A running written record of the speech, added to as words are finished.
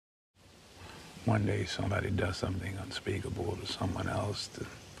one day somebody does something unspeakable to someone else, to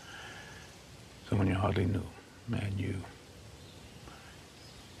someone you hardly knew, and you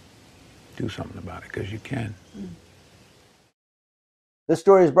do something about it, because you can. This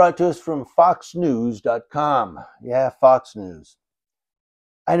story is brought to us from foxnews.com. Yeah, Fox News.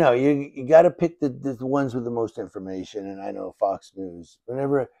 I know, you got to pick the ones with the most information, and I know Fox News.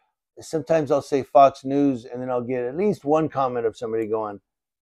 Sometimes I'll say Fox News, and then I'll get at least one comment of somebody going,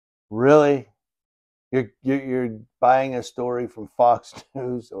 really? You're buying a story from Fox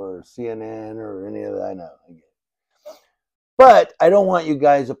News or CNN or any of that? I know. I get it. But I don't want you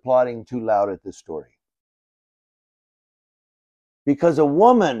guys applauding too loud at this story. Because a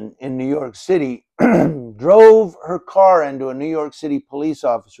woman in New York City drove her car into a New York City police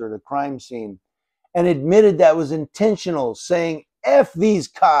officer at a crime scene and admitted that was intentional, saying, F these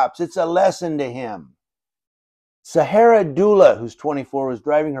cops, it's a lesson to him. Sahara Dula, who's 24, was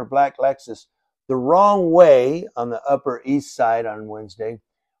driving her black Lexus the wrong way on the Upper East Side on Wednesday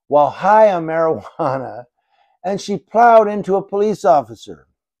while high on marijuana, and she plowed into a police officer.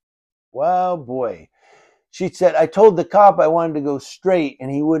 Well, boy. She said, I told the cop I wanted to go straight and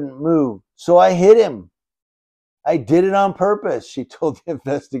he wouldn't move, so I hit him. I did it on purpose, she told the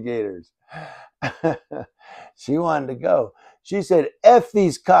investigators. She wanted to go. She said, F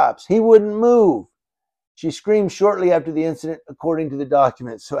these cops, he wouldn't move. She screamed shortly after the incident, according to the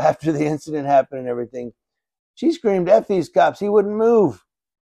documents. So after the incident happened and everything, she screamed, F these cops, he wouldn't move.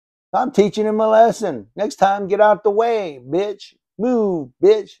 I'm teaching him a lesson. Next time, get out the way, bitch. Move,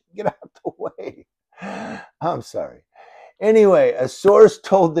 bitch. Get out the way. I'm sorry. Anyway, a source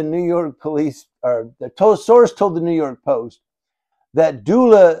told the New York Police, or the source told the New York Post that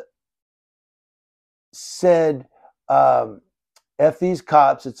Dula said, F these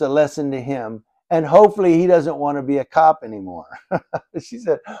cops, it's a lesson to him, and hopefully he doesn't want to be a cop anymore. She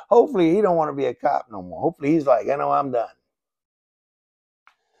said, hopefully he don't want to be a cop no more. Hopefully he's like, I know, I'm done.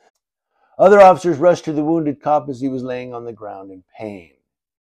 Other officers rushed to the wounded cop as he was laying on the ground in pain.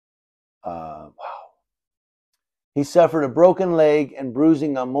 Wow. He suffered a broken leg and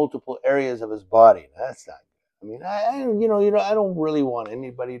bruising on multiple areas of his body. That's not good. I mean, I don't really want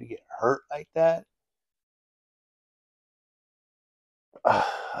anybody to get hurt like that. I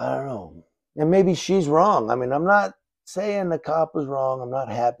don't know. And maybe she's wrong. I mean, I'm not saying the cop was wrong. I'm not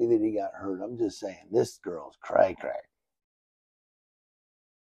happy that he got hurt. I'm just saying this girl's cray.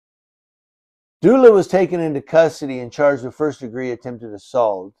 Dula was taken into custody and charged with first-degree attempted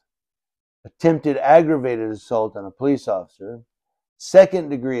assault, attempted aggravated assault on a police officer,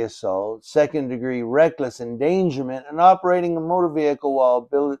 second-degree assault, second-degree reckless endangerment, and operating a motor vehicle while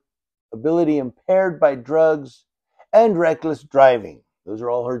ability impaired by drugs, and reckless driving. Those are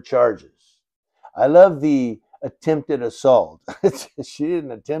all her charges. I love the attempted assault. She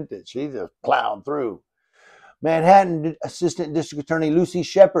didn't attempt it. She just plowed through. Manhattan Assistant District Attorney Lucy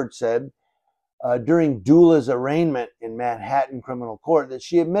Shepard said during Dula's arraignment in Manhattan Criminal Court that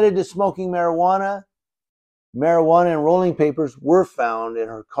she admitted to smoking marijuana. Marijuana and rolling papers were found in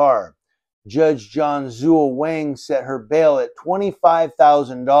her car. Judge John Zhuo Wang set her bail at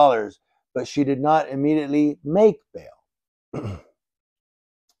 $25,000, but she did not immediately make bail.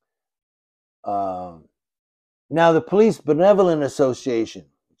 Now, the Police Benevolent Association,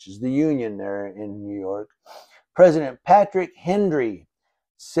 which is the union there in New York, President Patrick Hendry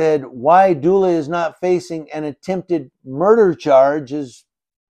said why Dula is not facing an attempted murder charge is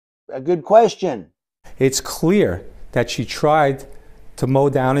a good question. It's clear that she tried to mow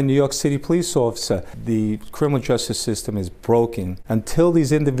down a New York City police officer. The criminal justice system is broken. Until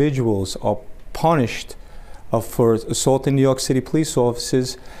these individuals are punished for assaulting New York City police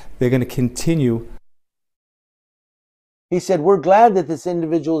officers, they're going to continue. He said, we're glad that this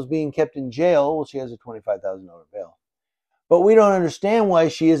individual is being kept in jail. Well, she has a $25,000 bail. But we don't understand why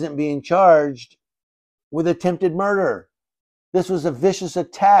she isn't being charged with attempted murder. This was a vicious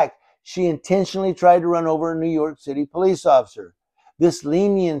attack. She intentionally tried to run over a New York City police officer. This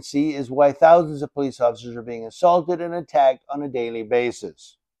leniency is why thousands of police officers are being assaulted and attacked on a daily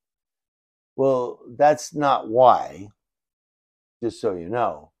basis. Well, that's not why, just so you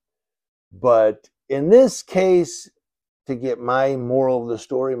know. But in this case, to get my moral of the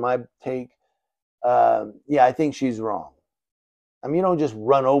story, my take, yeah, I think she's wrong. I mean, you don't just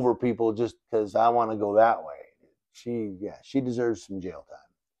run over people just because I want to go that way. She deserves some jail time.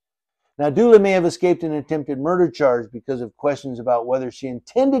 Now, Dula may have escaped an attempted murder charge because of questions about whether she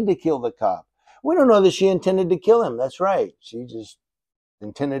intended to kill the cop. We don't know that she intended to kill him. That's right. She just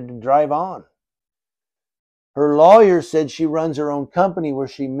intended to drive on. Her lawyer said she runs her own company where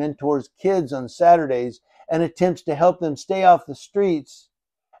she mentors kids on Saturdays and attempts to help them stay off the streets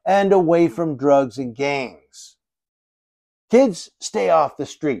and away from drugs and gangs. Kids, stay off the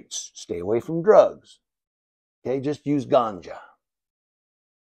streets. Stay away from drugs. Okay, just use ganja.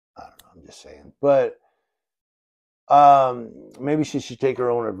 I don't know, I'm just saying. But maybe she should take her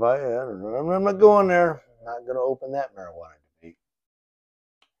own advice. I don't know. I'm not going there. I'm not going to open that marijuana debate.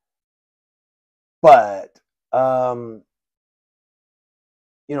 But,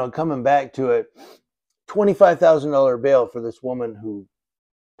 you know, coming back to it, $25,000 bail for this woman who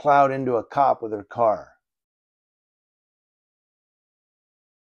plowed into a cop with her car.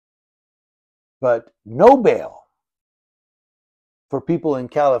 But no bail for people in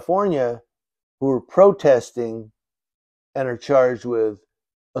California who are protesting and are charged with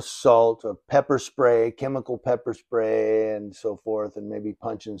assault, or pepper spray, chemical pepper spray, and so forth, and maybe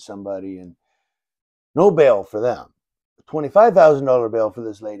punching somebody, and no bail for them. $25,000 bail for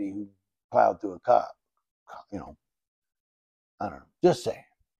this lady who plowed through a cop. You know, I don't know. Just saying.